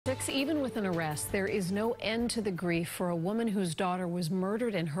weeks, even with an arrest, there is no end to the grief for a woman whose daughter was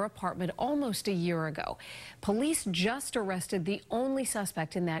murdered in her apartment almost a year ago. Police just arrested the only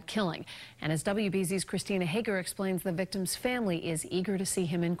suspect in that killing. And as WBZ's Christina Hager explains, the victim's family is eager to see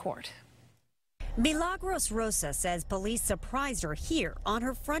him in court. Milagros Rosa says police surprised her here on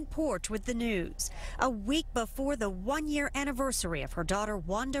her front porch with the news. A week before the one-year anniversary of her daughter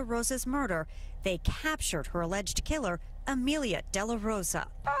Wanda Rosa's murder, they captured her alleged killer, Amelia De La Rosa.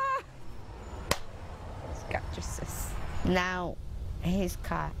 Got justice. Now he's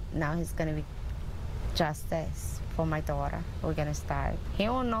caught. Now he's going to be justice for my daughter. We're going to start. He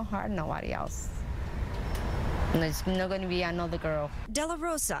won't know her, nobody else. There's not going to be another girl. De La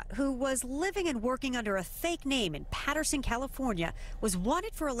Rosa, who was living and working under a fake name in Patterson, California, was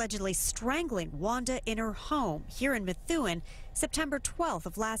wanted for allegedly strangling Wanda in her home here in Methuen, September 12th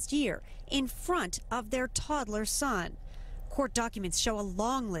of last year, in front of their toddler son. Court documents show a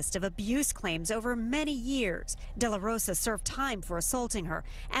long list of abuse claims over many years. De La Rosa served time for assaulting her,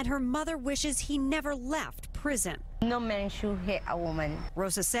 and her mother wishes he never left prison. No man should hit a woman.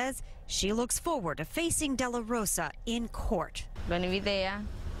 Rosa says she looks forward to facing De La Rosa in court. Going to be there,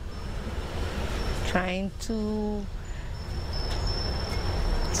 trying to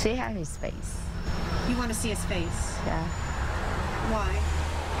see his face. You want to see his face? Yeah. Why?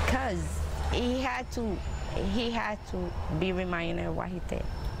 Because he had to be reminded of what he did.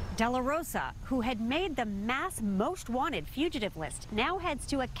 De La Rosa, who had made the mass most wanted fugitive list, now heads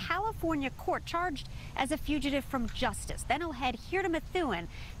to a California court charged as a fugitive from justice. Then he'll head here to Methuen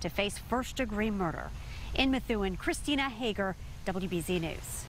to face first-degree murder. In Methuen, Christina Hager, WBZ News.